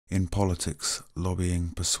In politics, lobbying,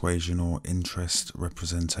 persuasion, or interest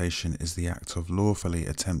representation is the act of lawfully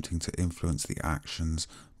attempting to influence the actions,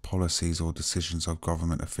 policies, or decisions of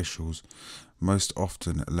government officials, most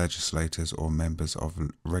often legislators or members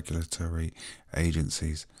of regulatory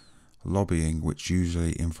agencies. Lobbying, which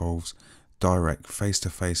usually involves direct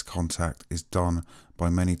face-to-face contact, is done by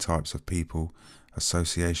many types of people,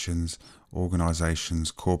 associations,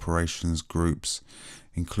 organizations, corporations, groups,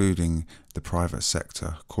 including the private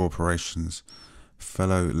sector, corporations,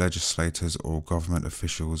 fellow legislators or government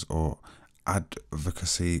officials, or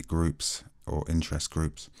advocacy groups or interest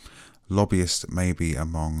groups. Lobbyists may be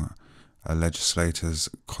among a legislator's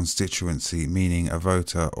constituency, meaning a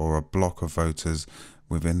voter or a block of voters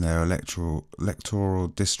within their electoral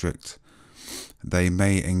district. They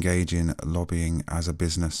may engage in lobbying as a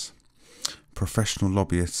business. Professional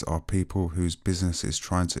lobbyists are people whose business is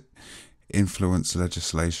trying to influence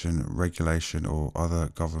legislation, regulation, or other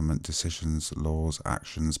government decisions, laws,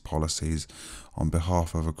 actions, policies on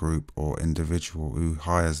behalf of a group or individual who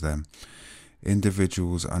hires them.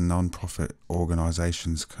 Individuals and non-profit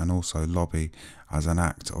organizations can also lobby as an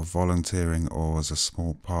act of volunteering or as a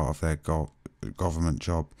small part of their government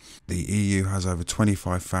job. The EU has over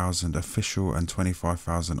 25,000 official and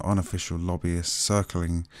 25,000 unofficial lobbyists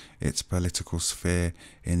circling its political sphere.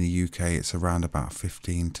 In the UK, it's around about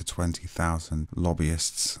 15 to 20,000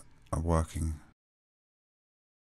 lobbyists are working